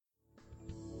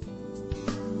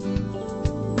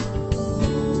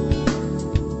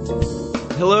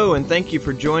Hello, and thank you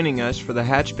for joining us for the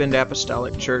Hatchbend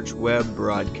Apostolic Church web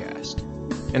broadcast.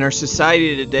 In our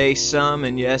society today, some,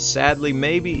 and yes, sadly,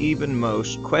 maybe even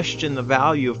most, question the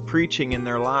value of preaching in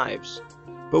their lives.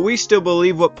 But we still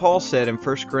believe what Paul said in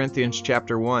 1 Corinthians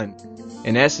chapter 1.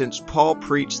 In essence, Paul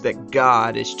preached that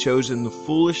God has chosen the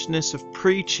foolishness of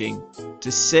preaching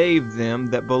to save them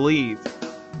that believe.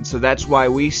 And so that's why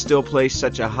we still place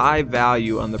such a high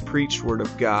value on the preached word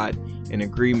of God in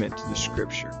agreement to the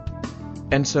Scripture.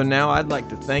 And so now I'd like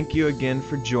to thank you again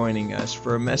for joining us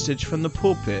for a message from the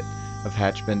pulpit of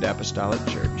Hatchbend Apostolic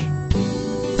Church. If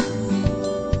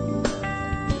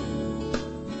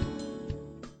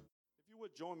you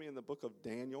would join me in the book of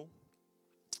Daniel,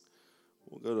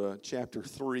 we'll go to chapter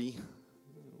 3.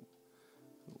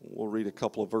 We'll read a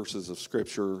couple of verses of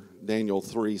Scripture, Daniel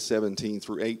 3:17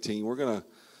 through 18. We're gonna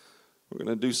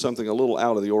do something a little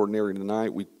out of the ordinary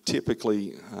tonight. We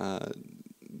typically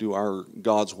do our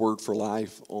God's Word for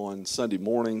Life on Sunday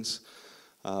mornings,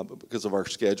 but because of our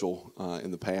schedule in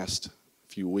the past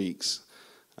few weeks,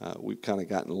 we've kind of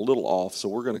gotten a little off, so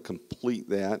we're going to complete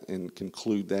that and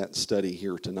conclude that study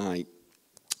here tonight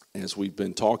as we've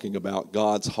been talking about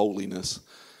God's holiness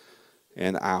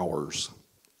and ours.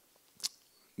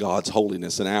 God's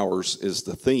holiness and ours is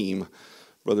the theme.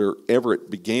 Brother Everett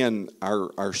began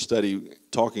our study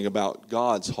talking about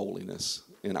God's holiness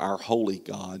and our holy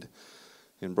God.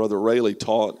 And Brother Rayleigh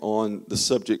taught on the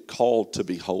subject called to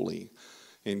be holy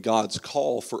and God's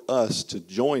call for us to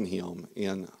join Him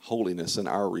in holiness and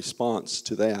our response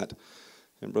to that.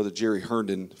 And Brother Jerry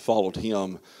Herndon followed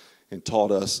him and taught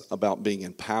us about being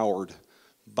empowered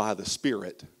by the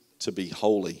Spirit to be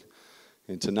holy.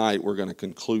 And tonight we're going to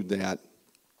conclude that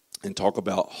and talk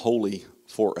about holy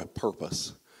for a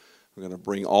purpose. We're going to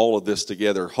bring all of this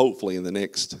together hopefully in the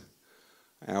next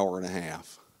hour and a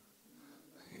half.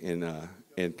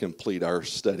 And complete our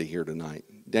study here tonight.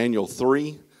 Daniel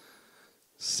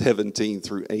 3:17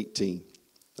 through 18.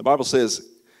 The Bible says,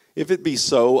 "If it be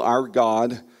so, our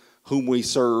God, whom we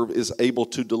serve, is able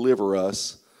to deliver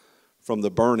us from the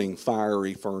burning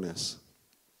fiery furnace.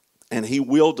 And He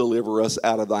will deliver us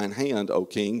out of thine hand, O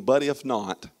king. But if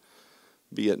not,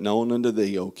 be it known unto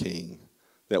thee, O king,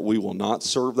 that we will not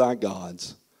serve thy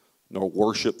gods, nor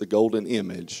worship the golden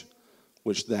image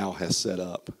which thou hast set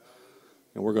up."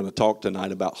 And we're going to talk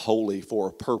tonight about holy for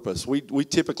a purpose. We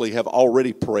typically have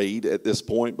already prayed at this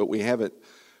point, but we haven't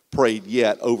prayed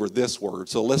yet over this word.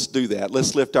 So let's do that.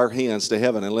 Let's lift our hands to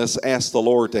heaven and let's ask the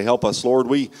Lord to help us. Lord,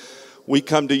 we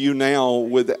come to you now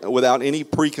without any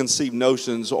preconceived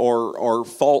notions or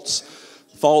false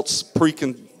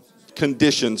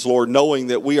preconditions, Lord, knowing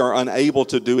that we are unable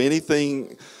to do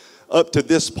anything up to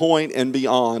this point and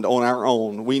beyond on our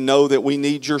own. We know that we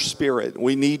need your Spirit.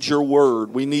 We need your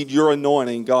word. We need your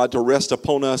anointing, God, to rest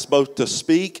upon us both to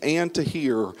speak and to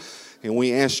hear. And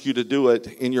we ask you to do it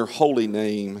in your holy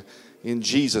name, in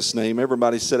Jesus' name.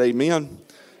 Everybody said amen.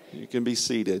 You can be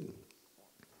seated.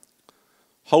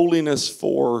 Holiness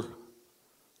for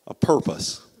a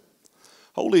purpose.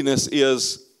 Holiness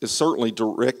is certainly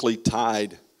directly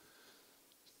tied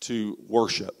to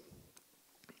worship.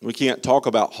 We can't talk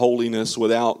about holiness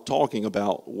without talking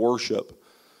about worship.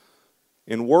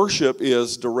 And worship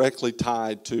is directly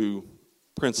tied to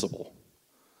principle.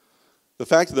 The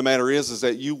fact of the matter is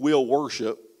that you will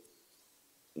worship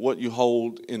what you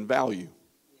hold in value.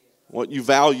 What you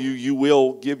value, you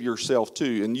will give yourself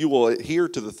to. And you will adhere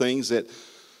to the things that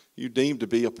you deem to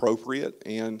be appropriate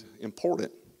and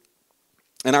important.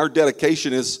 And our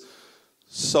dedication is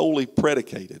solely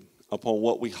predicated upon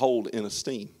what we hold in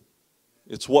esteem.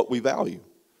 It's what we value.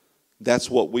 That's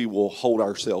what we will hold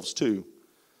ourselves to.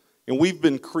 And we've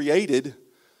been created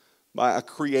by a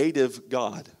creative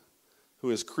God who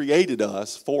has created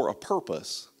us for a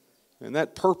purpose. And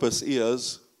that purpose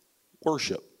is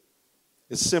worship.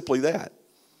 It's simply that.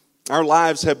 Our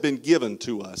lives have been given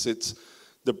to us. It's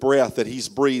the breath that He's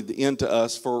breathed into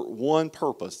us for one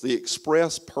purpose, the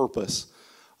express purpose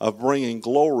of bringing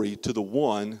glory to the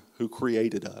one who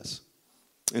created us.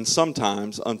 And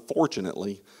sometimes,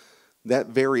 unfortunately, that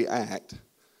very act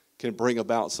can bring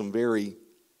about some very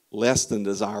less than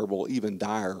desirable, even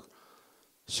dire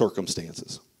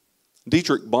circumstances.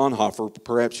 Dietrich Bonhoeffer,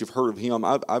 perhaps you've heard of him.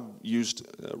 I've used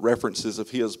references of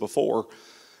his before,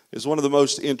 is one of the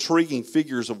most intriguing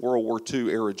figures of World War II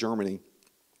era Germany.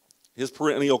 His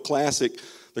perennial classic,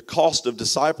 The Cost of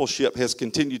Discipleship, has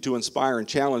continued to inspire and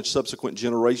challenge subsequent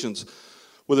generations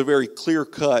with a very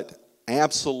clear-cut,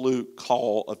 absolute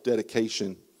call of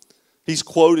dedication. He's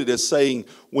quoted as saying,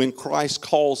 "When Christ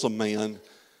calls a man,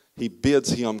 He bids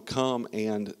him come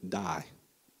and die."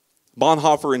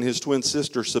 Bonhoeffer and his twin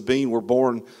sister Sabine were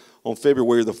born on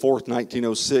February the 4th,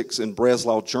 1906 in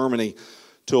Breslau, Germany,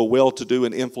 to a well-to-do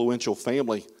and influential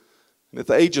family. And at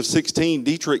the age of 16,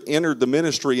 Dietrich entered the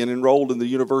ministry and enrolled in the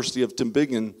University of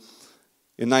Tübingen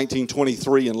in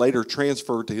 1923 and later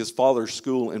transferred to his father's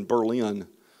school in Berlin.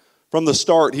 From the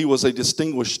start, he was a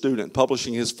distinguished student,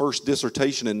 publishing his first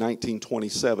dissertation in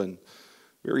 1927.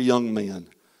 Very young man.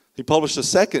 He published a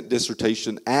second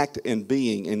dissertation, Act and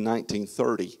Being, in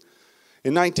 1930.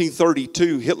 In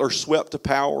 1932, Hitler swept to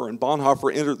power and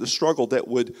Bonhoeffer entered the struggle that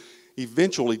would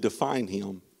eventually define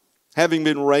him. Having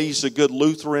been raised a good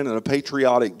Lutheran and a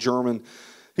patriotic German,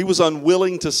 he was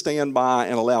unwilling to stand by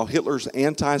and allow Hitler's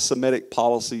anti-Semitic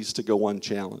policies to go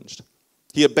unchallenged.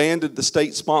 He abandoned the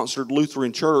state-sponsored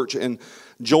Lutheran church and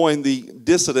joined the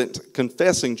dissident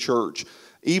confessing church,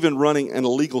 even running an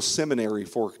illegal seminary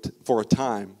for a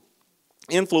time.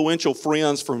 Influential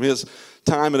friends from his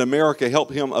time in America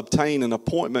helped him obtain an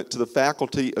appointment to the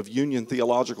faculty of Union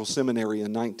Theological Seminary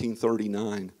in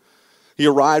 1939. He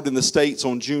arrived in the States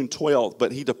on June 12th,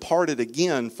 but he departed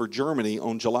again for Germany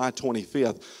on July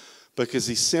 25th because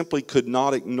he simply could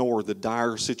not ignore the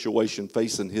dire situation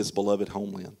facing his beloved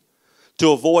homeland.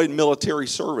 To avoid military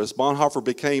service, Bonhoeffer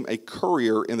became a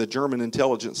courier in the German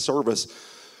intelligence service,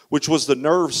 which was the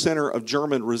nerve center of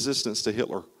German resistance to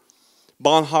Hitler.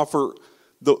 Bonhoeffer,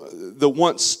 the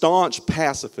once staunch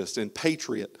pacifist and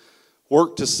patriot,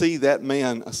 worked to see that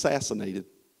man assassinated.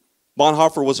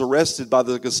 Bonhoeffer was arrested by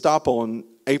the Gestapo on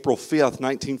April 5th,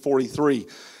 1943,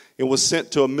 and was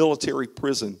sent to a military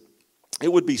prison.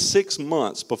 It would be 6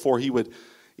 months before he would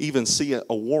even see a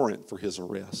warrant for his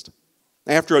arrest.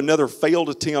 After another failed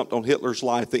attempt on Hitler's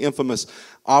life, the infamous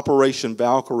Operation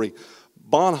Valkyrie,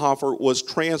 Bonhoeffer was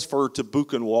transferred to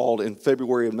Buchenwald in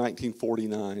February of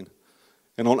 1949.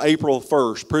 And on April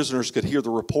 1st, prisoners could hear the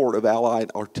report of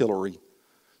Allied artillery.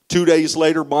 2 days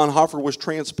later, Bonhoeffer was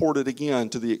transported again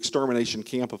to the extermination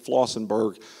camp of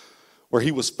Flossenburg, where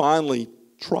he was finally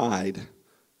tried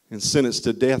and sentenced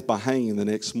to death by hanging the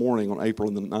next morning on April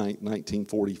the 9th,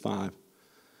 1945.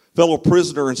 Fellow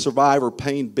prisoner and survivor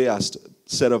Payne Best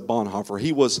said of Bonhoeffer,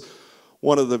 he was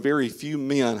one of the very few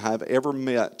men I've ever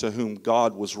met to whom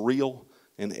God was real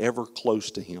and ever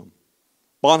close to him.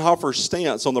 Bonhoeffer's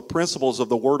stance on the principles of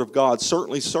the Word of God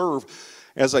certainly serve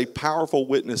as a powerful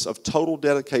witness of total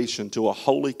dedication to a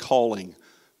holy calling,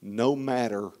 no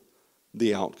matter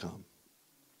the outcome.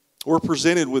 We're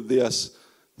presented with this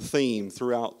theme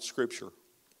throughout Scripture.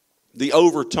 The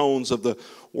overtones of the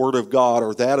Word of God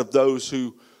are that of those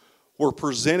who were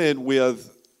presented with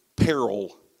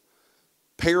peril.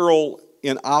 Peril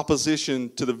in opposition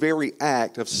to the very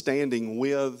act of standing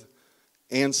with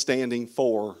and standing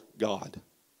for God.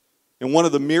 And one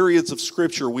of the myriads of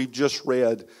Scripture we've just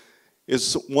read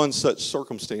is one such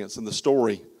circumstance in the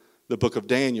story, the book of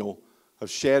Daniel, of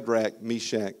Shadrach,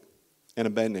 Meshach, and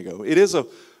Abednego. It is a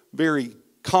very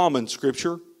common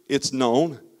Scripture. It's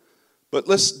known. But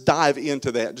let's dive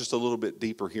into that just a little bit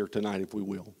deeper here tonight, if we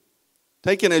will.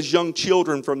 Taken as young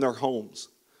children from their homes,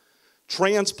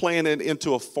 transplanted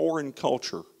into a foreign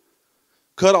culture,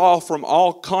 cut off from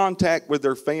all contact with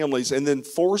their families, and then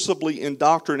forcibly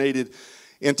indoctrinated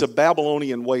into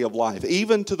Babylonian way of life,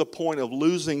 even to the point of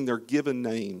losing their given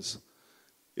names.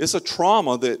 It's a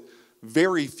trauma that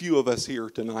very few of us here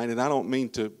tonight, and I don't mean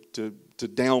to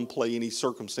downplay any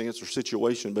circumstance or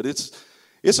situation, but it's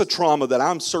a trauma that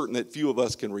I'm certain that few of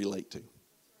us can relate to.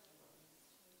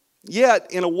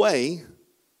 Yet, in a way,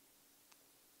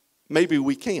 maybe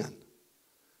we can.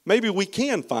 Maybe we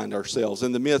can find ourselves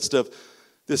in the midst of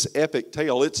this epic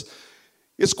tale. It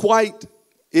is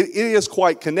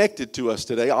quite connected to us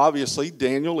today. Obviously,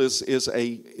 Daniel is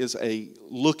a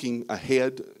looking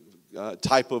ahead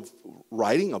type of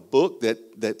writing, a book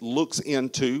that looks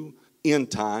into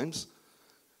end times.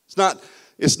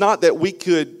 It's not that we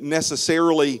could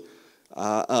necessarily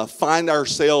find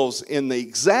ourselves in the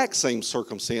exact same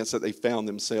circumstance that they found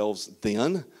themselves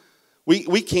then.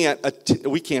 We can't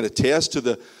attest to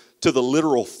the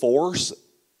literal force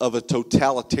of a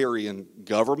totalitarian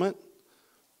government.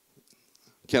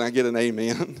 Can I get an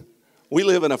amen? We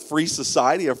live in a free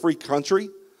society, a free country.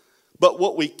 But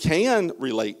what we can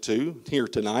relate to here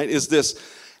tonight is this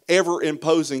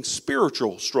ever-imposing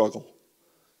spiritual struggle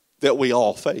that we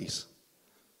all face.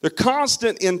 The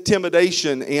constant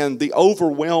intimidation and the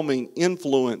overwhelming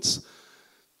influence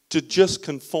to just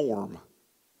conform.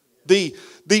 The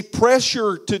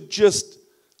pressure to just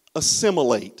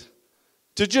assimilate.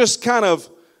 To just kind of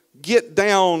get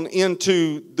down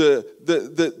into the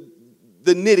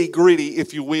nitty-gritty,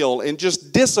 if you will, and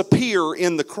just disappear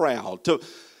in the crowd.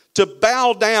 To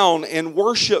bow down and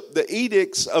worship the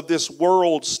edicts of this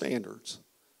world's standards.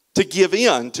 to give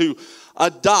in, to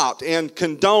adopt and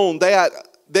condone that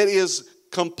is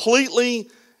completely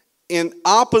in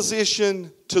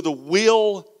opposition to the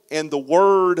will and the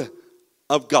word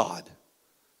of God.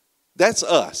 That's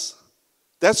us.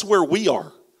 That's where we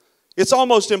are. It's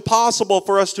almost impossible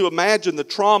for us to imagine the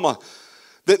trauma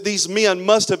that these men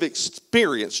must have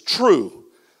experienced. True.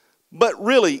 But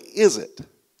really, is it?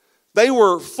 They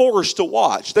were forced to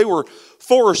watch. They were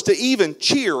forced to even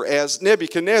cheer as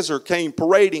Nebuchadnezzar came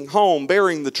parading home,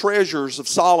 bearing the treasures of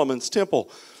Solomon's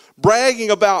temple,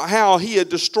 bragging about how he had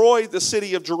destroyed the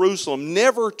city of Jerusalem,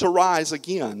 never to rise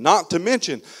again. Not to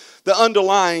mention the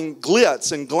underlying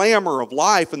glitz and glamour of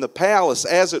life in the palace,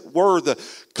 as it were, the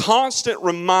constant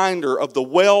reminder of the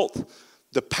wealth,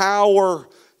 the power,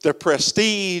 the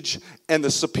prestige, and the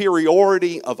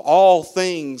superiority of all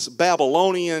things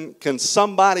Babylonian. Can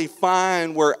somebody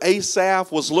find where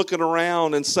Asaph was looking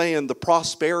around and saying the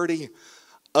prosperity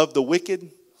of the wicked?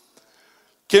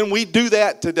 Can we do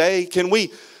that today? Can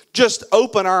we just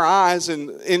open our eyes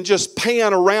and just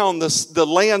pan around the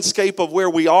landscape of where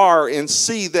we are and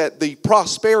see that the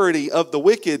prosperity of the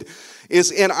wicked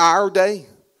is in our day?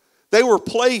 They were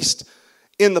placed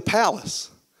in the palace.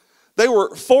 They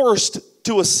were forced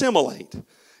to assimilate.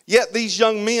 Yet these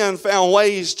young men found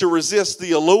ways to resist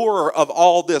the allure of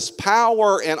all this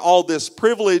power and all this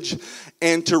privilege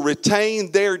and to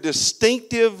retain their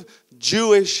distinctive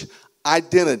Jewish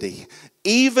identity.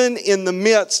 Even in the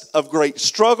midst of great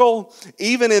struggle,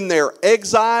 even in their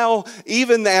exile,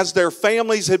 even as their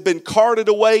families had been carted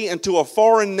away into a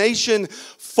foreign nation,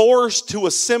 forced to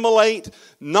assimilate,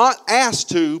 not asked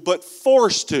to, but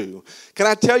forced to. Can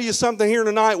I tell you something here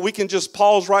tonight? We can just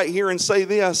pause right here and say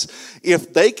this.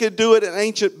 If they could do it in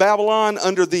ancient Babylon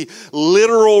under the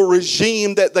literal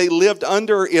regime that they lived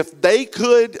under, if they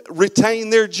could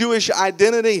retain their Jewish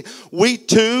identity, we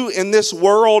too in this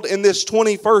world, in this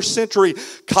 21st century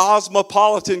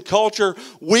cosmopolitan culture,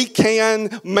 we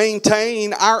can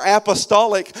maintain our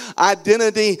apostolic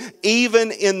identity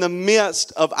even in the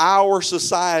midst of our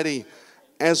society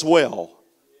as well.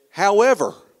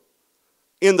 However,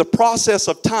 in the process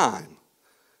of time,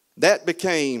 that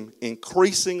became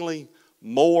increasingly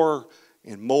more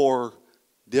and more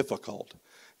difficult.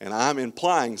 And I'm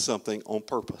implying something on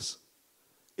purpose.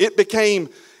 It became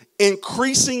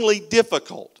increasingly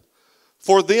difficult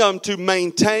for them to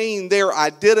maintain their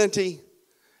identity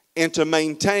and to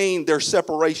maintain their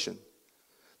separation.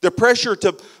 The pressure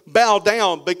to bow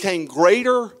down became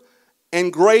greater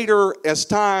and greater as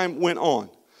time went on,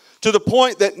 to the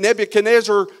point that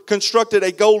Nebuchadnezzar constructed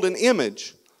a golden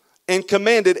image and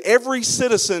commanded every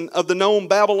citizen of the known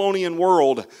Babylonian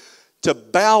world to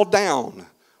bow down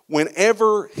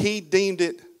whenever he deemed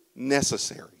it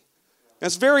necessary.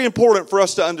 That's very important for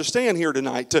us to understand here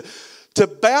tonight. To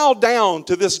bow down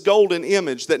to this golden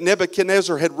image that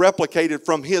Nebuchadnezzar had replicated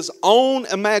from his own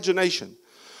imagination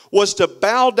was to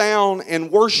bow down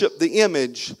and worship the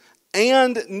image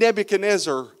and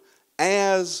Nebuchadnezzar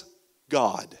as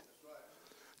God.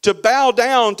 To bow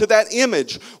down to that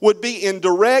image would be in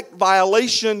direct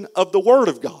violation of the Word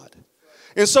of God.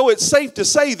 And so it's safe to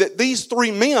say that these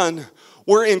three men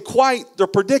were in quite the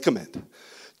predicament.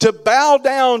 To bow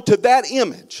down to that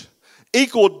image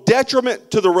equaled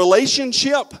detriment to the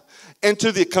relationship and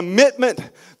to the commitment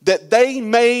that they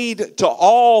made to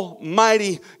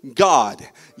Almighty God.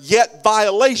 Yet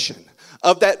violation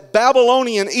of that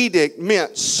Babylonian edict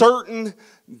meant certain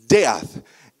death.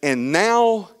 And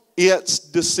now it's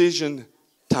decision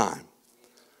time.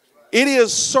 It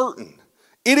is certain.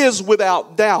 It is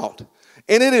without doubt.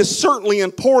 And it is certainly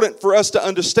important for us to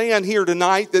understand here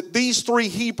tonight that these three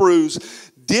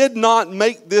Hebrews did not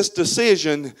make this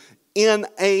decision in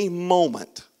a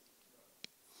moment.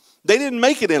 They didn't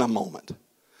make it in a moment.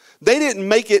 They didn't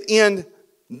make it in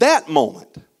that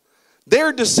moment.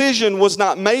 Their decision was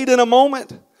not made in a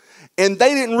moment, and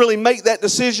they didn't really make that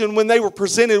decision when they were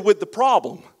presented with the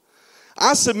problem.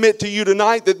 I submit to you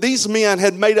tonight that these men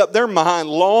had made up their mind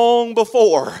long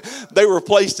before they were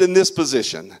placed in this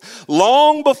position.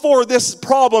 Long before this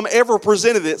problem ever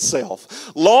presented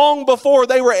itself. Long before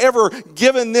they were ever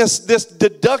given this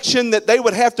deduction that they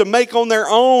would have to make on their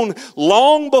own.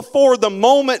 Long before the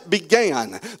moment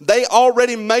began, they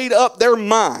already made up their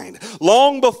mind.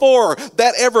 long before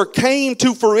that ever came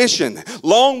to fruition,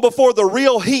 long before the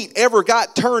real heat ever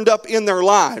got turned up in their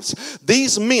lives,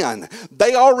 these men,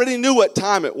 they already knew what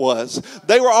time it was.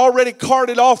 They were already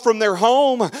carted off from their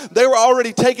home. They were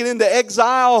already taken into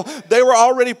exile. They were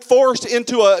already forced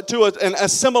into an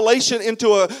assimilation,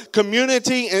 into a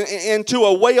community, and into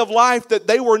a way of life that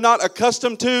they were not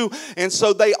accustomed to. And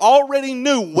so they already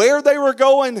knew where they were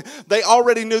going. They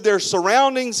already knew their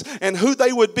surroundings and who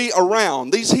they would be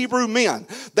around. These Hebrew men,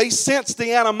 they sensed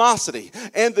the animosity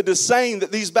and the disdain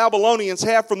that these Babylonians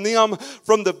have from them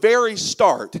from the very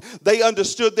start. They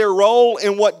understood their role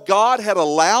in what God had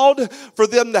allowed for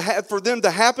them to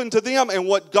happen to them, and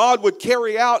what God would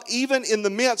carry out even in the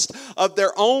midst of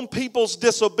their own people's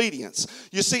disobedience.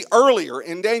 You see, earlier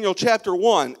in Daniel chapter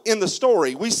 1 in the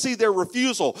story, we see their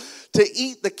refusal to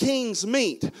eat the king's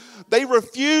meat. They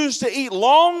refused to eat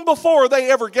long before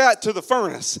they ever got to the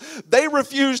furnace. They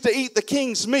refused to eat the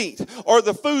king's meat or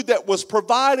the food that was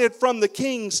provided from the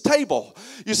king's table.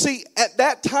 You see, at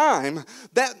that time,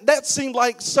 that seemed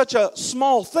like such a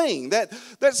small thing. That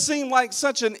seemed like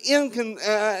such an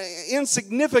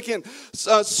insignificant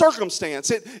circumstance.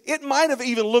 It might have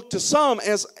even looked to some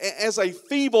as a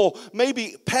feeble,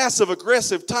 maybe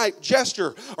passive-aggressive type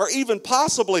gesture, or even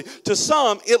possibly to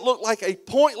some, it looked like a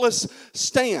pointless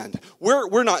stand.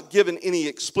 We're not given any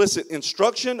explicit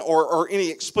instruction or any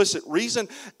explicit reason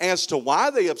as to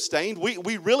why they abstained.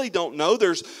 We really don't know.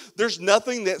 There's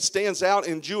nothing that stands out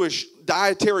in Jewish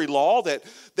dietary law that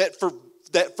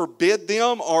forbid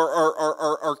them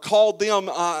or called them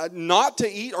not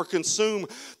to eat or consume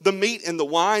the meat and the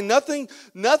wine.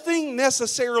 Nothing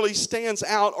necessarily stands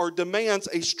out or demands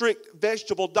a strict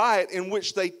vegetable diet in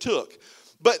which they took.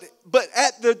 But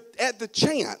at the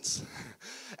chance,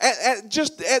 at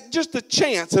just the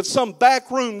chance of some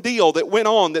backroom deal that went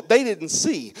on that they didn't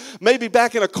see, maybe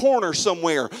back in a corner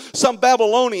somewhere, some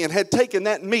Babylonian had taken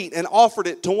that meat and offered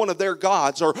it to one of their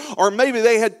gods, or maybe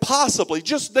they had possibly,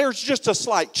 there's just a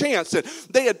slight chance that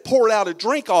they had poured out a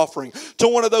drink offering to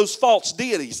one of those false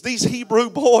deities. These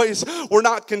Hebrew boys were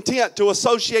not content to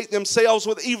associate themselves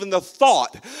with even the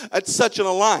thought at such an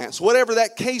alliance. Whatever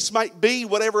that case might be,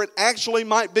 whatever it actually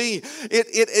might be,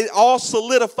 it all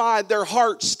solidified their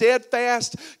hearts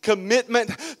steadfast commitment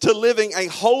to living a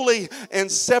holy and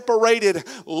separated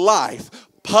life.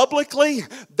 Publicly,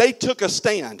 they took a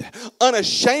stand.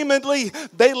 Unashamedly,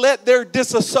 they let their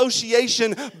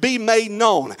disassociation be made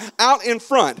known. Out in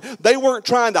front, they weren't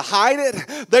trying to hide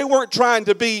it. They weren't trying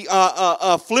to be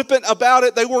flippant about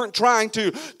it. They weren't trying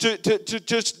to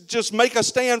just make a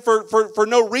stand for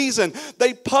no reason.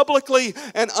 They publicly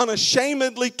and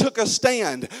unashamedly took a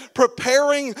stand,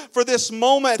 preparing for this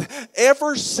moment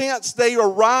ever since they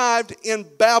arrived in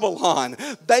Babylon.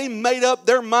 They made up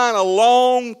their mind a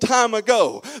long time ago.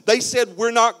 They said,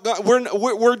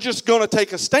 we're just going to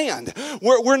take a stand.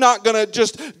 We're not going to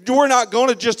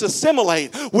just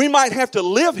assimilate. We might have to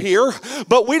live here,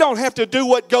 but we don't have to do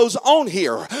what goes on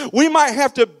here. We might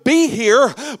have to be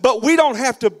here, but we don't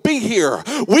have to be here.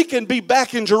 We can be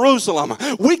back in Jerusalem.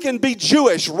 We can be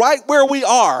Jewish right where we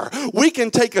are. We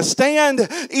can take a stand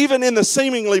even in the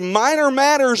seemingly minor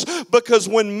matters, because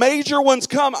when major ones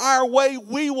come our way,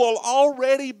 we will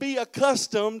already be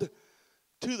accustomed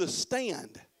to the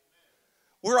stand.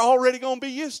 We're already going to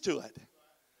be used to it.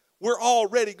 We're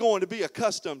already going to be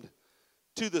accustomed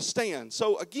to the stand.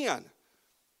 So again,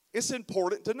 it's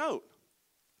important to note,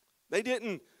 they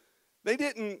didn't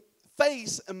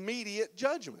face immediate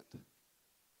judgment.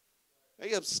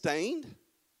 They abstained.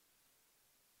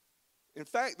 In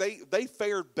fact, they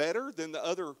fared better than the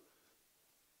other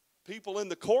people in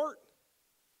the court.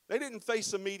 They didn't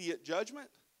face immediate judgment.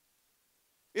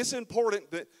 It's important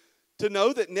to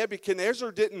know that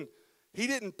Nebuchadnezzar didn't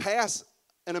pass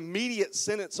an immediate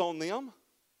sentence on them.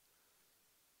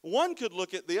 One could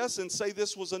look at this and say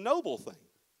this was a noble thing,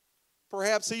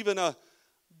 perhaps even a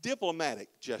diplomatic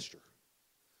gesture.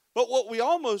 But what we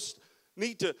almost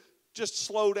need to just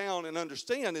slow down and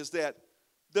understand is that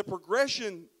the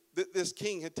progression that this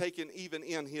king had taken even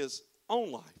in his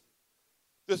own life,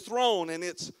 the throne and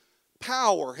its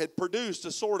power had produced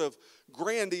a sort of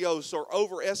grandiose or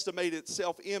overestimated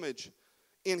self-image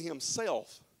in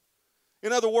himself.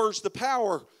 In other words, the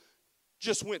power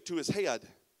just went to his head.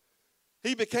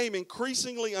 He became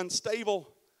increasingly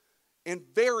unstable and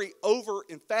very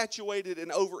over-infatuated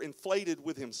and over-inflated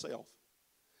with himself.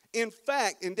 In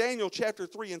fact, in Daniel chapter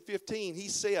 3 and 15, he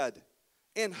said,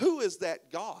 "And who is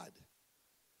that God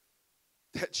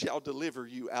that shall deliver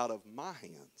you out of my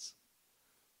hands?"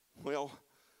 Well,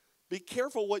 be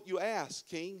careful what you ask,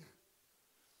 king.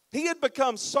 He had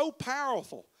become so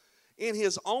powerful in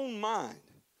his own mind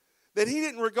that he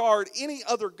didn't regard any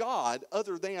other God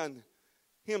other than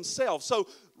himself. So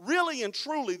really and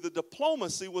truly, the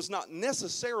diplomacy was not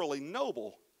necessarily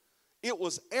noble. It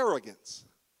was arrogance.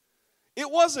 It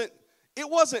wasn't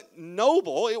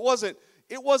noble. It wasn't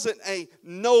a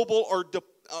noble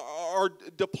or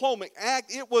diplomatic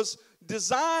act. It was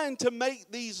designed to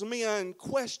make these men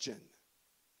question.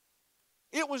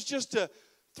 It was just to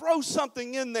throw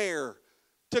something in there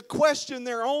to question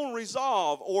their own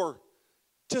resolve or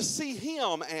to see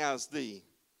him as the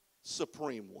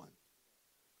supreme one.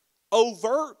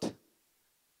 Overt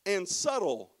and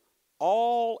subtle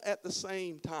all at the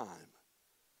same time.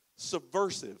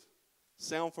 Subversive.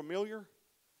 Sound familiar?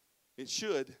 It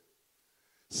should.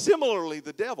 Similarly,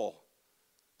 the devil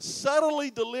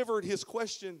subtly delivered his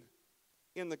question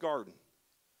in the garden.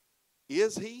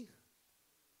 Is he?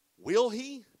 Will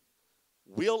he?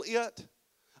 Will it?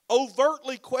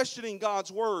 Overtly questioning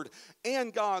God's word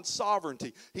and God's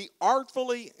sovereignty, he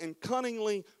artfully and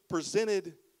cunningly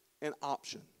presented an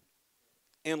option.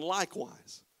 And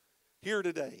likewise, here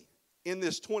today, in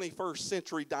this 21st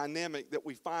century dynamic that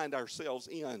we find ourselves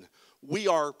in, we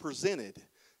are presented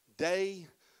day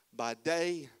by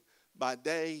day by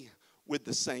day with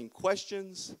the same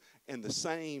questions and the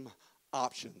same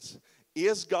options.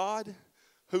 Is God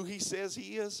who he says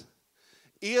he is?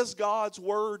 Is God's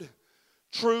word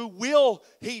true? Will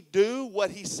he do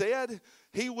what he said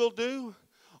he will do?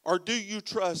 Or do you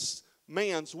trust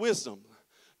man's wisdom?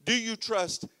 Do you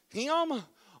trust him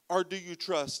or do you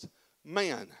trust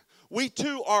man? We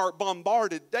too are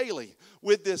bombarded daily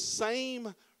with this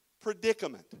same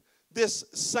predicament, this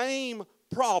same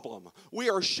problem. We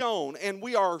are shown and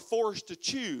we are forced to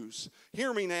choose.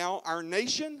 Hear me now, our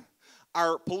nation,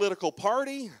 our political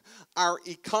party, our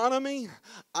economy,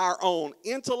 our own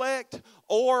intellect,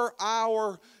 or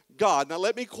our God. Now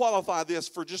let me qualify this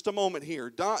for just a moment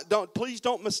here. Please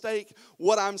don't mistake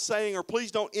what I'm saying, or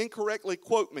please don't incorrectly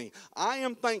quote me. I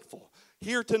am thankful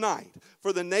here tonight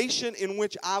for the nation in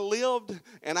which I lived,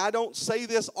 and I don't say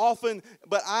this often,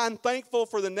 but I'm thankful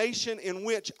for the nation in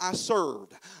which I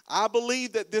served. I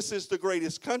believe that this is the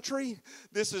greatest country,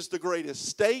 this is the greatest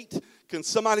state. Can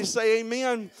somebody say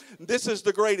amen? This is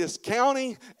the greatest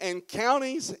county, and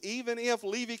counties, even if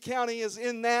Levy County is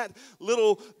in that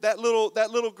little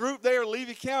group there,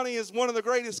 Levy County is one of the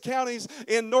greatest counties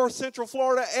in north central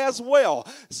Florida as well.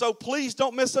 So please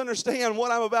don't misunderstand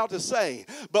what I'm about to say.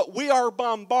 But we are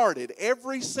bombarded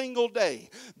every single day.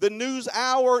 The news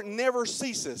hour never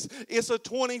ceases. It's a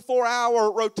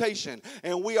 24-hour rotation,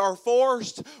 and we are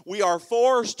forced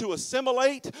to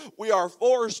assimilate. We are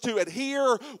forced to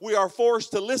adhere. We are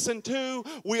forced to listen to.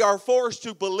 We are forced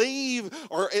to believe,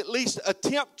 or at least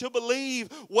attempt to believe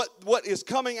what is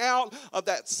coming out of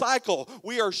that cycle.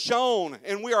 We are shown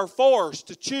and we are forced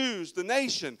to choose the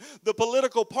nation, the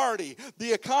political party,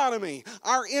 the economy,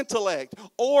 our intellect,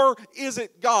 or is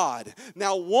it God?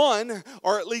 Now one,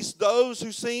 or at least those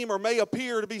who seem or may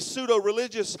appear to be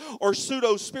pseudo-religious or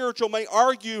pseudo-spiritual may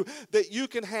argue that you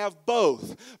can have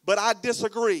both, but I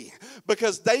disagree,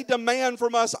 because they demand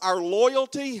from us our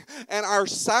loyalty and our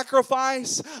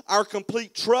sacrifice, our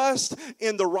complete trust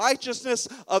in the righteousness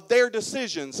of their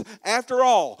decisions. After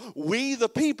all, we the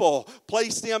people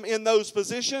place them in those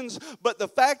positions, but the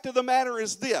fact of the matter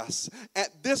is this: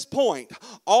 at this point,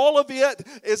 all of it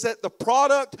is at the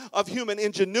product of human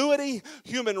ingenuity,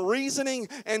 human reasoning,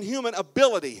 and human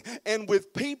ability. And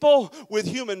with people, with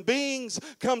human beings,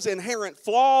 comes inherent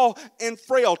flaw and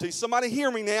frailty. Somebody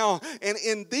hear me now. And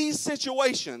in these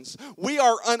situations, we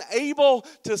are unable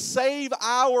to save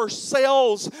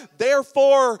ourselves.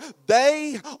 Therefore,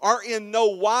 they are in no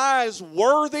wise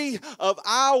worthy of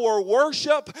our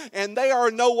worship, and they are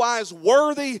no wise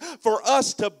worthy for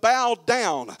us to bow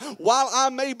down. While I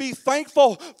may be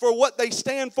thankful for what they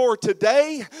stand for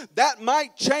today, that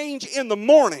might change in the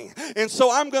morning. And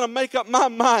so I'm going to make up my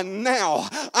mind now.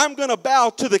 I'm going to bow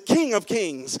to the King of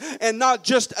Kings and not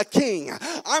just a king.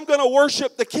 I'm going to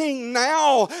worship the King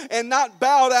now and not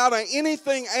bow down to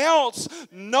anything else,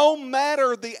 no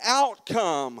matter the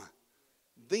outcome.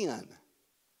 Then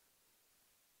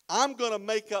I'm going to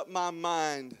make up my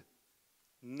mind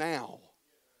now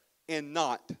and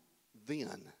not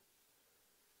then.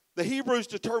 The Hebrews'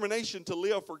 determination to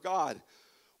live for God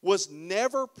was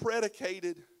never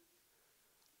predicated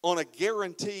on a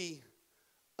guarantee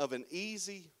of an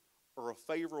easy or a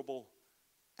favorable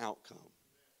outcome.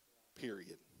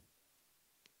 Period.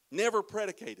 Never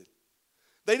predicated.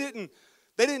 They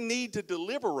didn't need to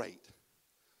deliberate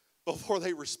before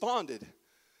they responded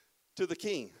to the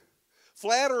king.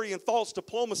 Flattery and false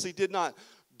diplomacy did not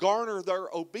garner their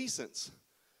obeisance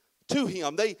to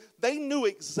him. They knew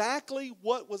exactly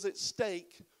what was at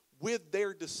stake with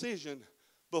their decision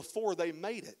before they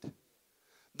made it.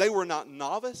 They were not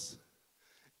novice,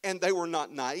 and they were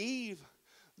not naive.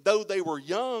 Though they were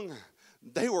young,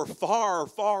 they were far,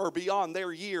 far beyond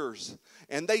their years.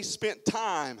 And they spent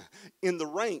time in the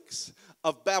ranks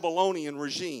of Babylonian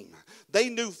regime. They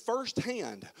knew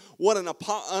firsthand what an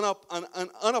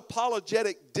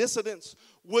unapologetic dissidence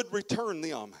would return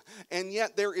them. And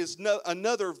yet there is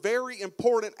another very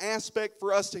important aspect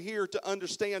for us to hear, to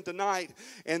understand tonight,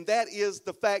 and that is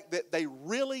the fact that they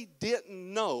really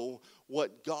didn't know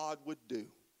what God would do.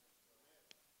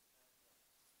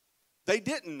 They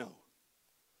didn't know.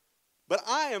 But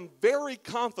I am very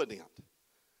confident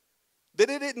that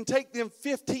it didn't take them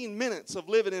 15 minutes of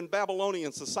living in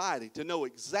Babylonian society to know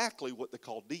exactly what the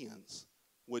Chaldeans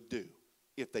would do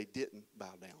if they didn't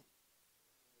bow down.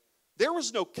 There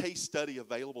was no case study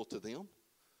available to them.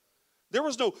 There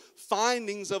was no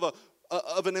findings of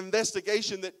an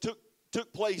investigation that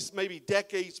took place maybe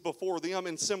decades before them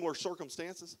in similar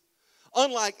circumstances.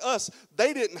 Unlike us,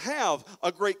 they didn't have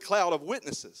a great cloud of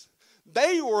witnesses.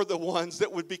 They were the ones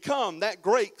that would become that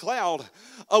great cloud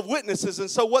of witnesses. And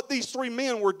so what these three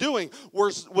men were doing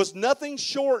was nothing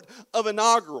short of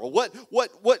inaugural.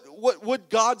 Would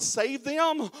God save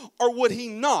them, or would he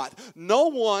not? No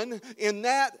one in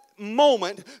that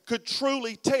moment could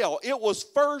truly tell. It was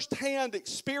first-hand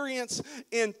experience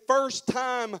in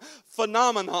first-time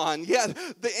phenomenon. Yet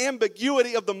the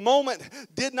ambiguity of the moment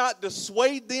did not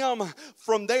dissuade them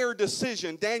from their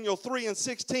decision. Daniel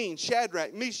 3:16,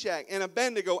 Shadrach, Meshach, and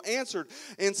Abednego answered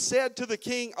and said to the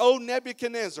king, O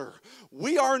Nebuchadnezzar,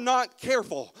 we are not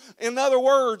careful. In other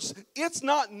words, it's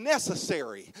not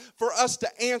necessary for us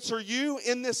to answer you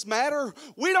in this matter.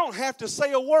 We don't have to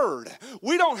say a word.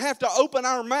 We don't have to open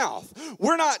our mouth.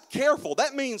 We're not careful.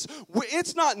 That means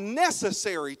it's not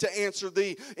necessary to answer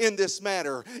thee in this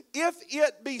matter. If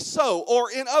it be so,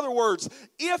 or in other words,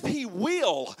 if he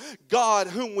will, God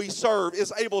whom we serve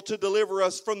is able to deliver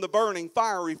us from the burning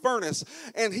fiery furnace,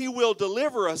 and he will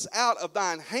deliver us out of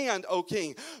thine hand, O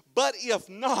king. But if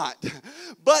not,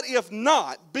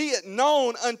 be it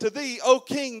known unto thee, O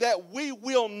king, that we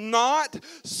will not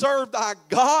serve thy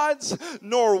gods,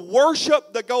 nor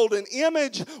worship the golden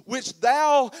image which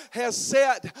thou hast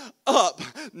set up.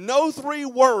 No three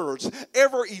words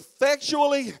ever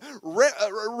effectually,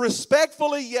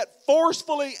 respectfully, yet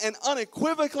forcefully and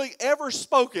unequivocally ever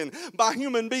spoken by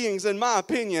human beings, in my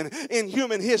opinion, in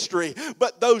human history.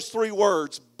 But those three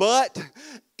words, but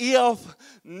if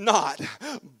not.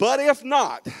 But if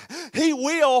not, he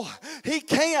will, he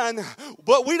can,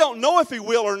 but we don't know if he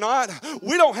will or not.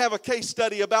 We don't have a case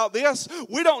study about this.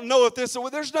 We don't know if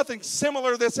there's nothing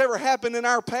similar that's ever happened in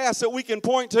our past that we can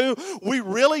point to. We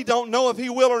really don't know if he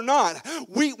will or not.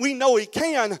 We know he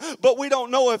can, but we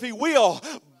don't know if he will.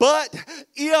 But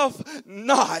if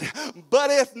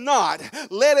not,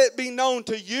 let it be known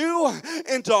to you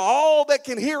and to all that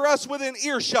can hear us within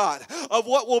earshot of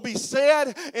what will be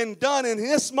said and done in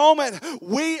this moment.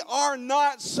 We are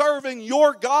not serving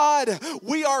your God.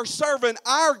 We are serving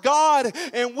our God,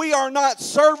 and we are not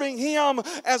serving him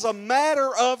as a matter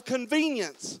of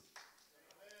convenience.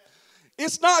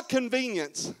 It's not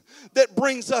convenience that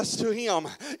brings us to him.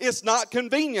 It's not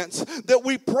convenience that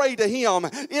we pray to him.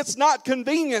 It's not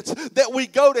convenience that we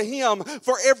go to him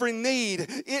for every need.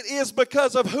 It is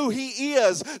because of who he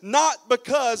is, not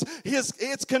because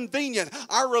it's convenient.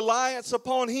 Our reliance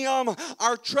upon him,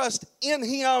 our trust in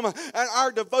him, and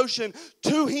our devotion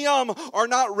to him are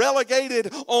not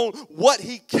relegated on what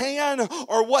he can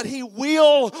or what he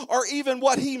will or even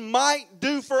what he might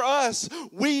do for us.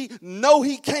 We know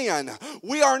he can.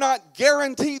 We are not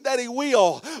guaranteed that he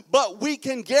will, but we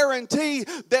can guarantee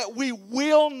that we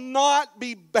will not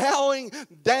be bowing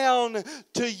down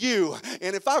to you.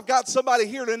 And if I've got somebody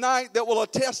here tonight that will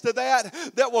attest to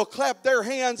that will clap their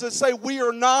hands and say, we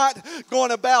are not going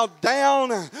to bow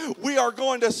down. We are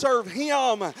going to serve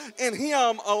him and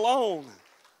him alone.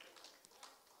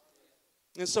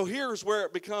 And so here's where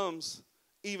it becomes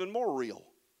even more real.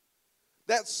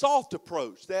 That soft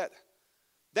approach, that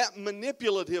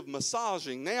manipulative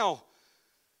massaging now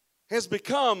has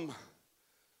become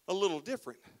a little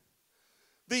different.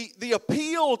 The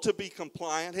appeal to be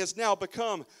compliant has now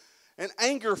become an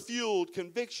anger-fueled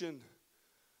conviction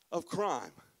of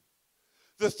crime.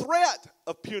 The threat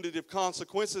of punitive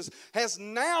consequences has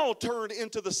now turned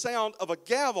into the sound of a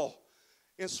gavel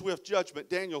in swift judgment.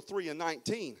 Daniel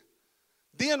 3:19.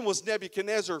 Then was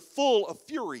Nebuchadnezzar full of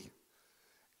fury,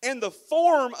 and the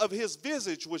form of his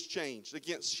visage was changed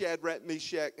against Shadrach,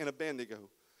 Meshach, and Abednego.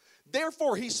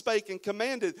 Therefore he spake and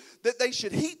commanded that they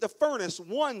should heat the furnace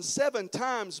 7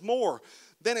 times more.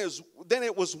 than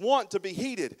it was wont to be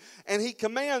heated. And he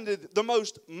commanded the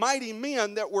most mighty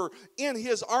men that were in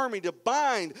his army to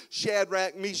bind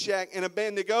Shadrach, Meshach, and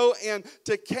Abednego and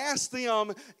to cast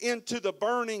them into the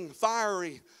burning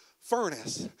fiery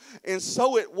furnace. And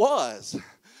so it was.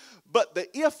 But the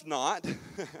if not,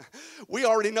 we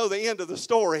already know the end of the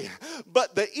story,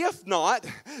 but the if not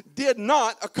did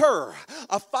not occur.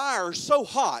 A fire so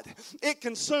hot, it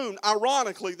consumed,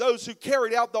 ironically, those who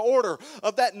carried out the order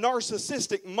of that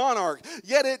narcissistic monarch.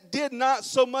 Yet it did not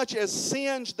so much as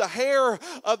singe the hair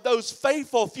of those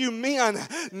faithful few men.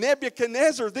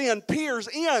 Nebuchadnezzar then peers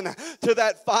in to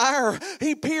that fire.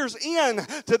 He peers in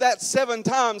to that 7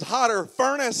 times hotter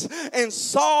furnace and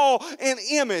saw an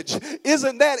image.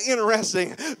 Isn't that interesting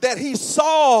that he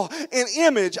saw an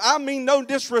image? I mean, no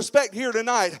disrespect here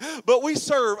tonight, but we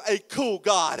serve a cool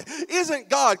God. Isn't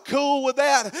God cool with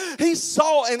that? He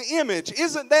saw an image.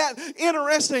 Isn't that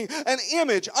interesting? An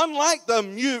image, unlike the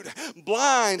mute,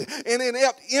 blind, and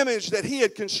inept image that he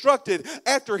had constructed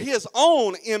after his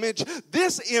own image.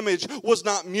 This image was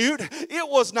not mute. It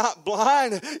was not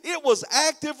blind. It was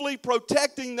actively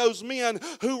protecting those men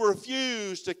who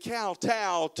refused to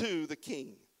kowtow to the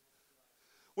king.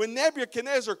 When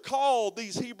Nebuchadnezzar called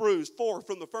these Hebrews forth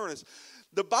from the furnace,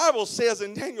 the Bible says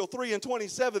in Daniel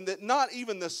 3:27 that not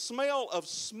even the smell of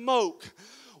smoke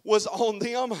was on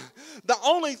them. The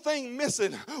only thing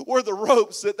missing were the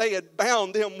ropes that they had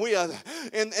bound them with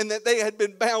and that they had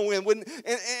been bound with.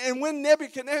 When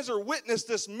Nebuchadnezzar witnessed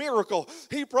this miracle,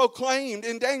 he proclaimed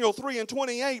in Daniel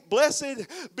 3:28, "Blessed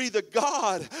be the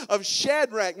God of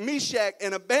Shadrach, Meshach,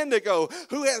 and Abednego,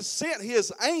 who has sent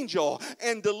his angel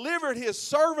and delivered his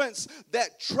servants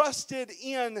that trusted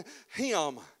in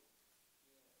him."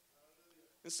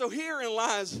 And so herein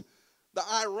lies the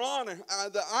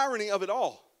irony of it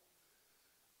all.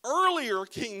 Earlier,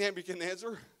 King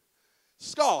Nebuchadnezzar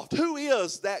scoffed, "Who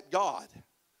is that God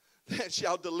that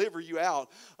shall deliver you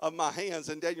out of my hands?"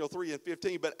 in Daniel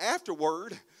 3:15. But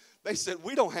afterward, they said,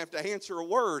 "We don't have to answer a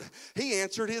word." He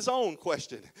answered his own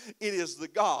question. It is the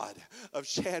God of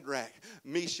Shadrach,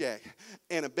 Meshach,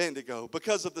 and Abednego.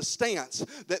 Because of the stance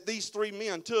that these 3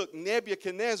 men took,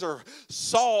 Nebuchadnezzar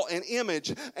saw an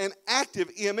image, an active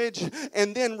image,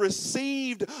 and then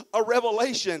received a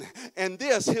revelation. And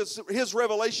this, his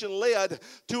revelation led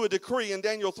to a decree in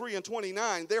Daniel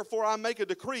 3:29. "Therefore I make a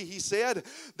decree," he said,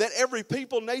 "that every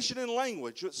people, nation, and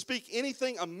language would speak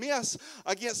anything amiss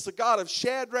against the God of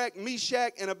Shadrach,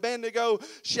 Meshach, and Abednego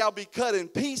shall be cut in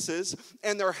pieces,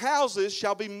 and their houses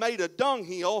shall be made a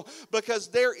dunghill, because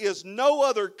there is no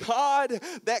other God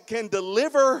that can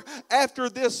deliver after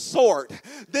this sort."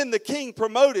 Then the king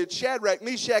promoted Shadrach,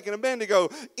 Meshach, and Abednego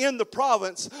in the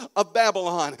province of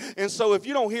Babylon. And so if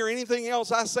you don't hear anything else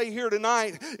I say here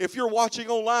tonight, if you're watching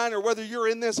online or whether you're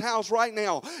in this house right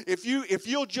now, if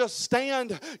you'll just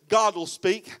stand, God will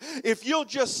speak. If you'll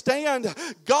just stand,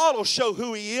 God will show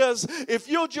who He is. If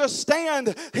you'll just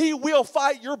stand, He will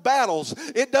fight your battles.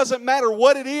 It doesn't matter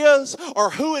what it is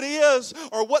or who it is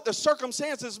or what the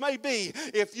circumstances may be.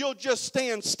 If you'll just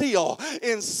stand still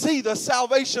and see the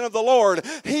salvation of the Lord,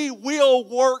 He will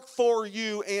work for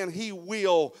you and He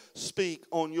will speak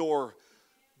on your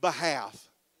behalf.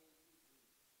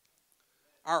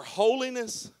 Our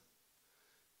holiness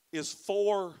is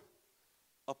for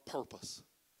a purpose.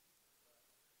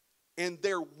 And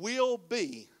there will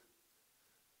be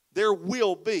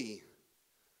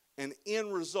an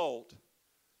end result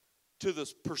to the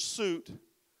pursuit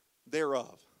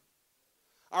thereof.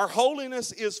 Our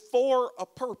holiness is for a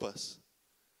purpose,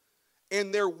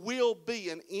 and there will be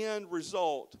an end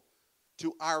result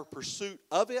to our pursuit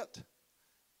of it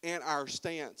and our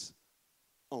stance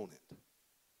on it.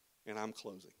 And I'm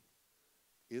closing.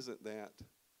 Isn't that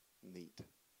neat?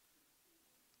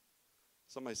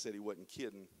 Somebody said he wasn't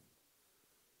kidding,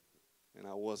 and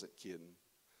I wasn't kidding.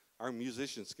 Our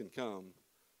musicians can come,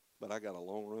 but I got a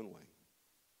long runway.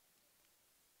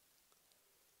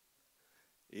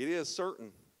 It is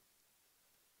certain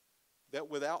that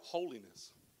without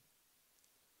holiness,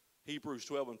 Hebrews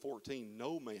 12:14,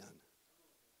 no man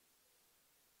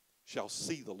shall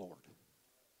see the Lord.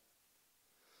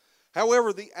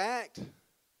 However, the act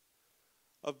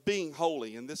of being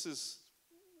holy, and this is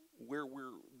where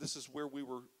we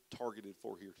were targeted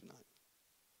for here tonight.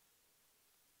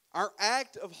 Our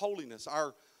act of holiness,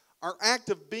 our act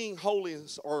of being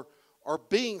holiness or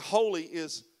being holy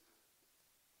is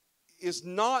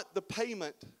not the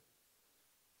payment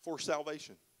for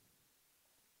salvation.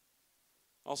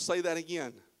 I'll say that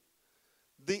again.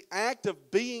 The act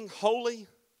of being holy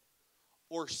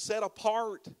or set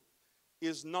apart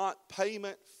is not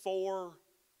payment for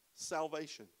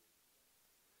salvation.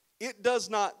 It does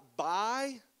not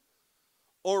buy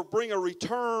or bring a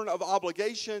return of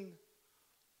obligation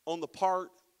on the part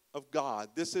of God.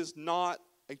 This is not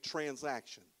a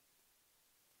transaction.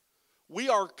 We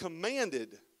are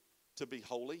commanded to be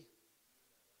holy.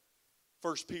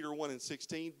 1 Peter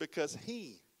 1:16, because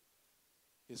He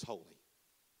is holy.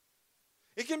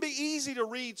 It can be easy to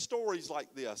read stories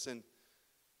like this and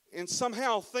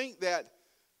somehow think that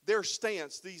their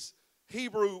stance, these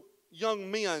Hebrew young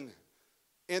men,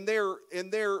 and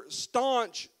their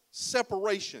staunch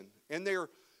separation and their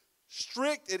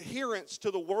strict adherence to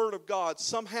the Word of God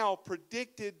somehow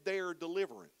predicted their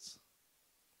deliverance.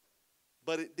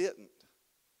 But it didn't.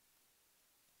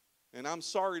 And I'm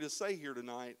sorry to say here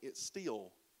tonight, it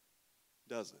still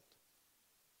doesn't.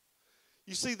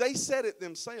 You see, they said it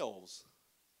themselves.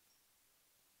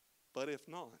 But if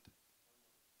not,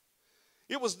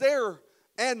 it was their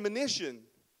admonition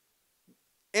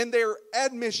and their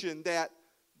admission that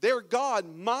their God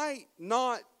might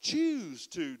not choose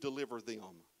to deliver them.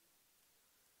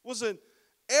 It was an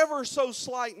ever so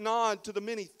slight nod to the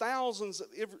many thousands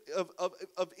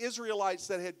of Israelites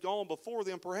that had gone before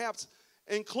them, perhaps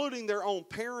including their own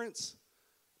parents,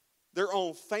 their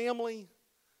own family,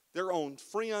 their own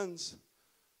friends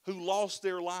who lost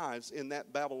their lives in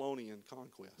that Babylonian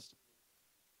conquest.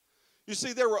 You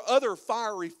see, there were other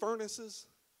fiery furnaces.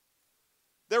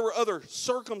 There were other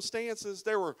circumstances.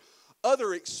 There were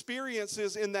other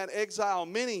experiences in that exile,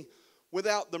 many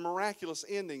without the miraculous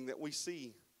ending that we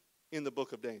see in the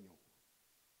book of Daniel.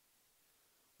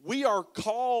 We are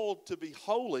called to be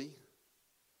holy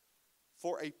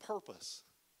for a purpose.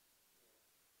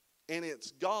 And it's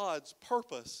God's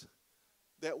purpose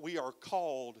that we are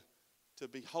called to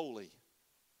be holy,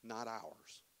 not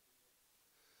ours.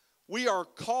 We are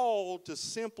called to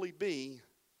simply be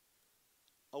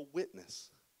a witness.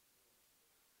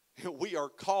 And we are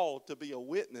called to be a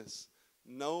witness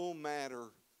no matter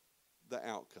the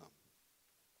outcome.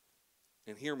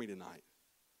 And hear me tonight.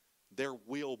 There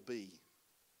will be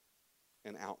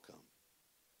an outcome.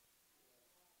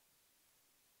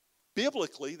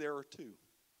 Biblically, there are two.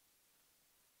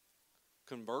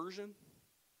 Conversion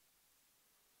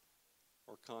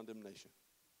or condemnation.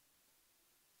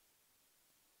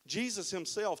 Jesus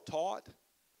himself taught,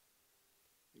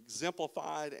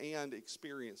 exemplified, and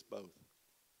experienced both.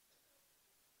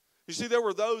 You see, there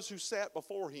were those who sat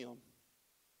before him,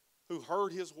 who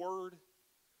heard his word,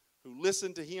 who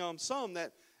listened to him, some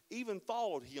that even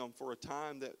followed him for a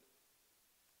time that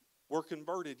were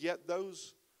converted. Yet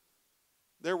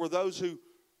there were those who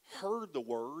heard the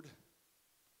word,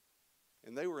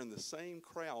 and they were in the same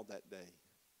crowd that day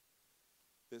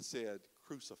that said,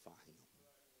 crucify him.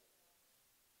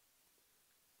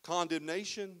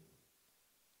 Condemnation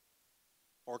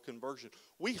or conversion.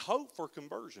 We hope for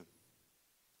conversion.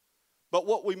 But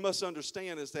what we must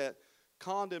understand is that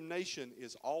condemnation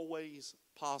is always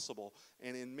possible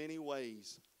and in many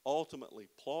ways ultimately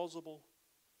plausible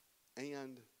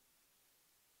and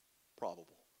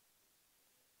probable.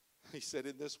 He said,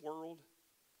 in this world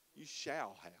you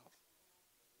shall have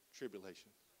tribulation.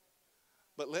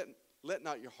 But let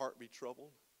not your heart be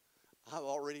troubled. I've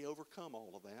already overcome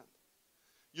all of that.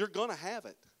 You're going to have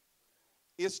it.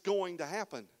 It's going to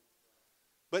happen.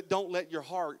 But don't let your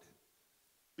heart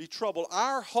be troubled.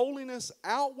 Our holiness,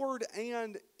 outward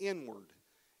and inward,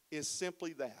 is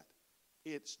simply that.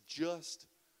 It's just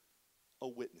a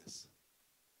witness.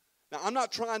 Now, I'm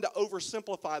not trying to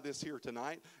oversimplify this here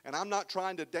tonight, and I'm not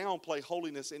trying to downplay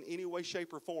holiness in any way,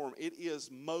 shape, or form. It is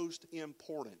most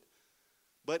important.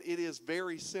 But it is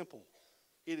very simple.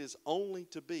 It is only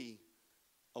to be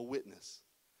a witness.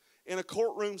 In a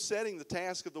courtroom setting, the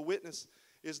task of the witness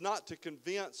is not to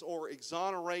convince or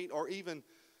exonerate or even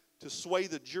to sway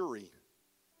the jury.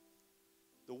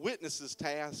 The witness's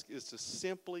task is to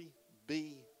simply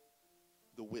be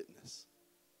the witness.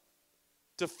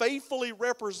 To faithfully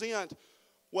represent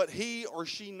what he or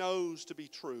she knows to be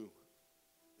true.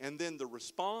 And then the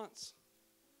response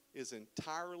is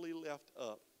entirely left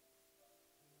up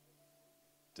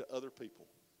to other people.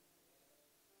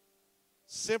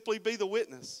 Simply be the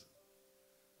witness.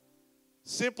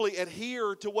 Simply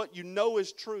adhere to what you know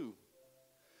is true.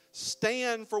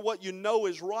 Stand for what you know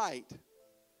is right.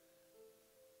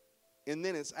 And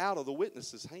then it's out of the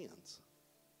witness's hands.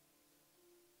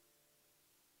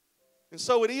 And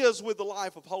so it is with the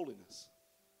life of holiness.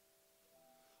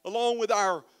 Along with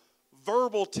our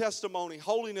verbal testimony,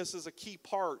 holiness is a key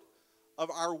part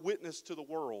of our witness to the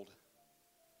world.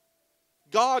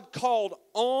 God called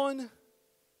on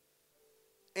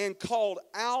and called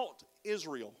out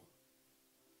Israel.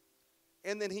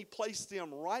 And then he placed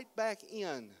them right back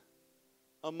in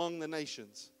among the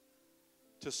nations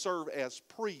to serve as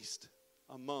priest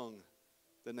among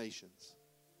the nations.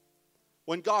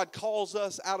 When God calls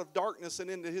us out of darkness and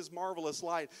into His marvelous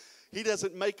light, He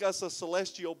doesn't make us a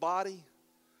celestial body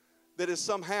that is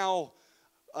somehow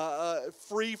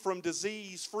free from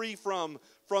disease, free from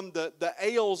the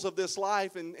ails of this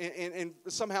life, and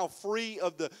somehow free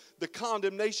of the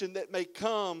condemnation that may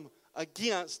come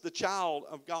against the child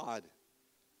of God.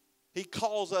 He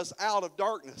calls us out of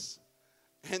darkness,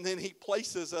 and then He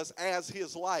places us as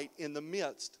His light in the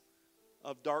midst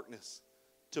of darkness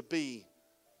to be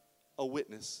a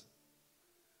witness.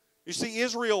 You see,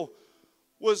 Israel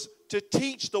was to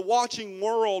teach the watching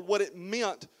world what it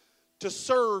meant to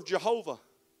serve Jehovah.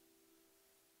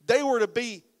 They were to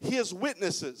be His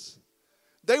witnesses.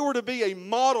 They were to be a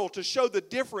model to show the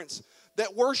difference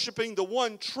that worshiping the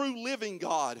one true living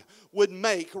God would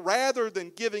make, rather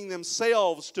than giving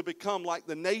themselves to become like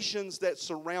the nations that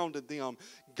surrounded them.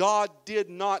 God did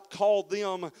not call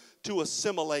them to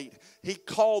assimilate. He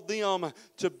called them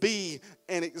to be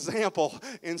an example.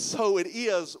 And so it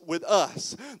is with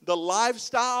us. The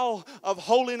lifestyle of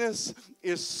holiness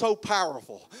is so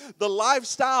powerful. The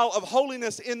lifestyle of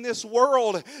holiness in this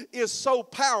world is so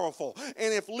powerful.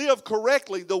 And if lived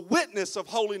correctly, the witness of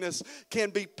holiness can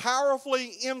be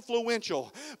powerfully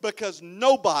influential, because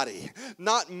nobody,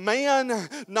 not man,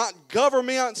 not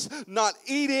governments, not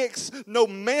edicts, no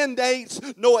mandates,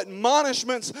 no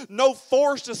admonishments, no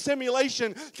forced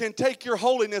assimilation can take your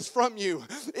holiness from you.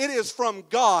 It is from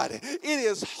God. It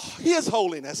is His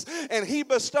holiness, and He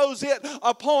bestows it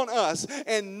upon us,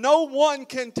 and no one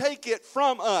can take it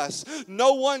from us.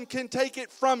 No one can take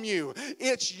it from you.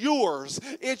 It's yours.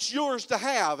 It's yours to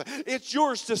have. It's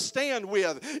yours to stand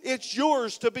with. It's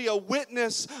yours to be a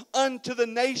witness unto the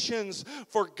nations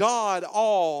for God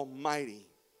Almighty.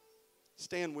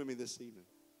 Stand with me this evening.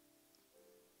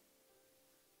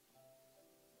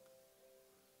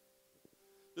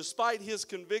 Despite his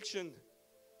conviction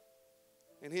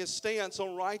and his stance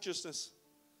on righteousness,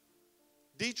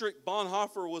 Dietrich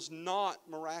Bonhoeffer was not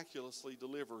miraculously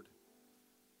delivered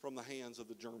from the hands of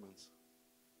the Germans.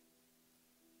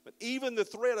 But even the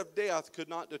threat of death could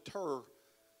not deter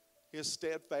his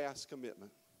steadfast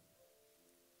commitment.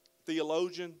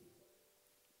 Theologian,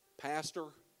 pastor,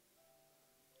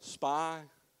 spy,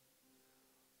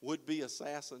 would-be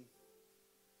assassin,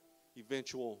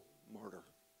 eventual martyr.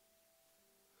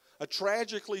 A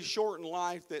tragically shortened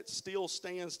life that still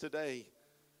stands today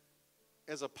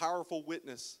as a powerful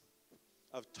witness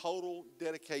of total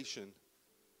dedication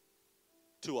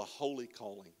to a holy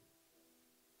calling.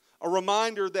 A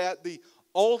reminder that the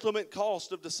ultimate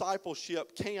cost of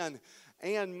discipleship can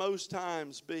and most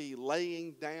times be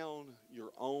laying down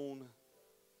your own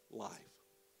life.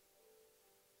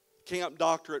 Camp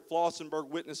doctor at Flossenburg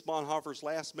witnessed Bonhoeffer's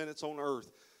last minutes on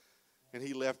earth, and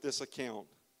he left this account.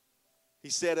 He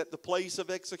said, at the place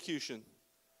of execution,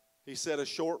 he said a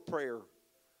short prayer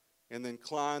and then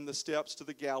climbed the steps to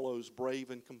the gallows,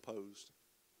 brave and composed.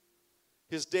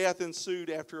 His death ensued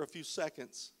after a few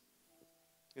seconds.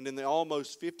 And in the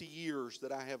almost 50 years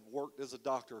that I have worked as a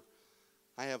doctor,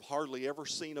 I have hardly ever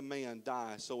seen a man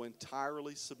die so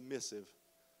entirely submissive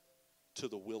to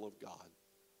the will of God.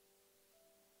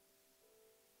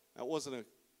 That wasn't a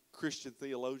Christian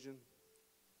theologian.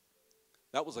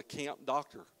 That was a camp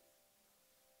doctor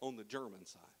on the German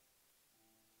side.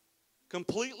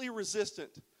 Completely resistant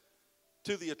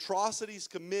to the atrocities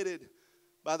committed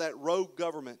by that rogue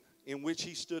government in which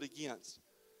he stood against,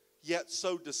 yet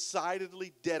so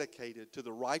decidedly dedicated to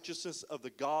the righteousness of the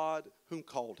God whom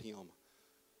called him.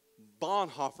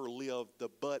 Bonhoeffer lived the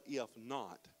but if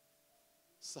not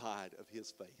side of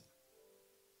his faith.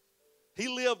 He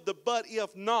lived the but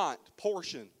if not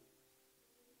portion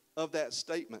of that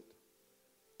statement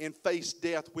and faced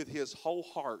death with his whole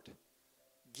heart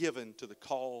given to the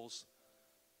cause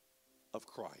of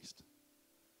Christ.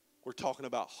 We're talking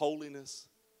about holiness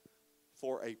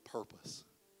for a purpose.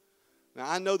 Now,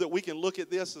 I know that we can look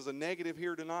at this as a negative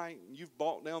here tonight. You've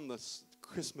brought down the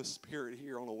Christmas spirit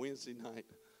here on a Wednesday night.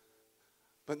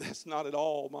 But that's not at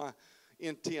all my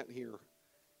intent here.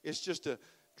 It's just to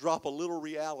drop a little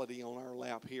reality on our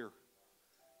lap here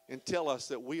and tell us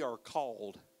that we are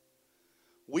called.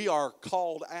 We are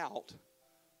called out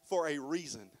for a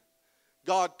reason.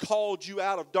 God called you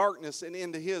out of darkness and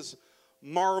into His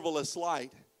marvelous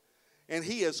light. And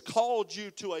He has called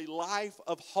you to a life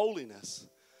of holiness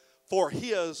for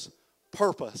His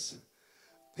purpose.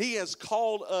 He has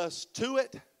called us to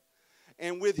it,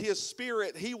 and with His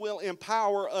Spirit, He will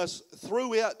empower us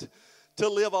through it to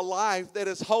live a life that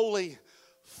is holy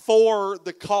for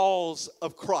the cause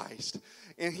of Christ.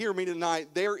 And hear me tonight,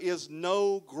 there is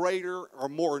no greater or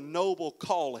more noble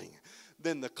calling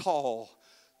than the call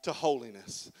to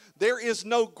holiness. There is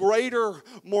no greater,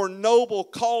 more noble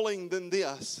calling than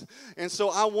this. And so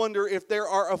I wonder if there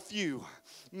are a few,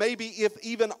 maybe if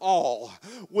even all,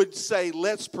 would say,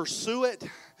 let's pursue it,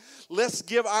 let's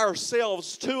give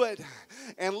ourselves to it,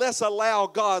 and let's allow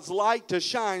God's light to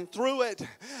shine through it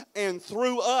and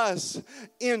through us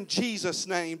in Jesus'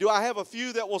 name. Do I have a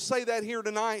few that will say that here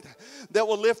tonight, that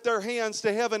will lift their hands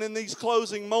to heaven in these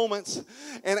closing moments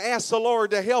and ask the Lord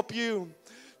to help you,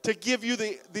 to give you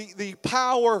the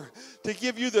power, to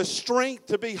give you the strength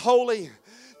to be holy,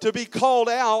 to be called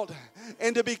out,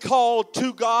 and to be called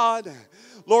to God?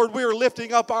 Lord, we're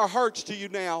lifting up our hearts to you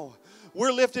now.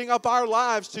 We're lifting up our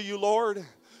lives to you, Lord.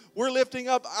 We're lifting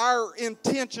up our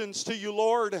intentions to you,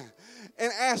 Lord,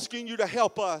 and asking you to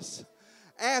help us.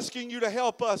 Asking you to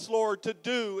help us, Lord, to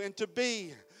do and to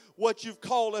be what you've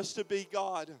called us to be,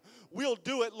 God. We'll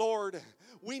do it, Lord.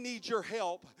 We need your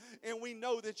help, and we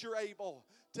know that you're able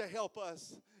to help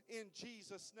us in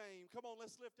Jesus' name. Come on,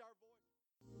 let's lift our voice.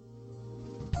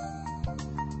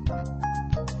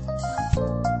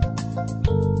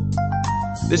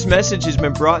 This message has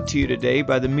been brought to you today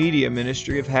by the media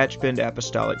ministry of Hatchbend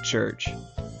Apostolic Church.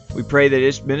 We pray that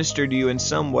it's ministered to you in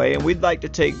some way, and we'd like to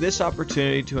take this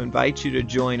opportunity to invite you to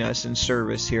join us in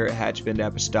service here at Hatchbend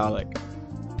Apostolic.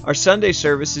 Our Sunday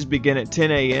services begin at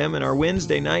 10 a.m. and our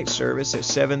Wednesday night service at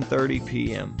 7:30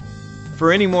 p.m.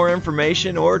 For any more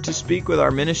information or to speak with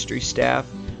our ministry staff,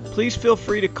 please feel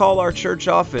free to call our church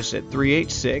office at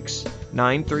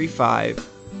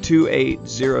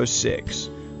 386-935-2806,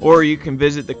 or you can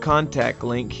visit the contact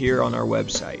link here on our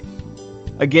website.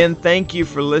 Again, thank you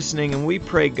for listening, and we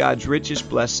pray God's richest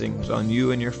blessings on you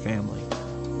and your family.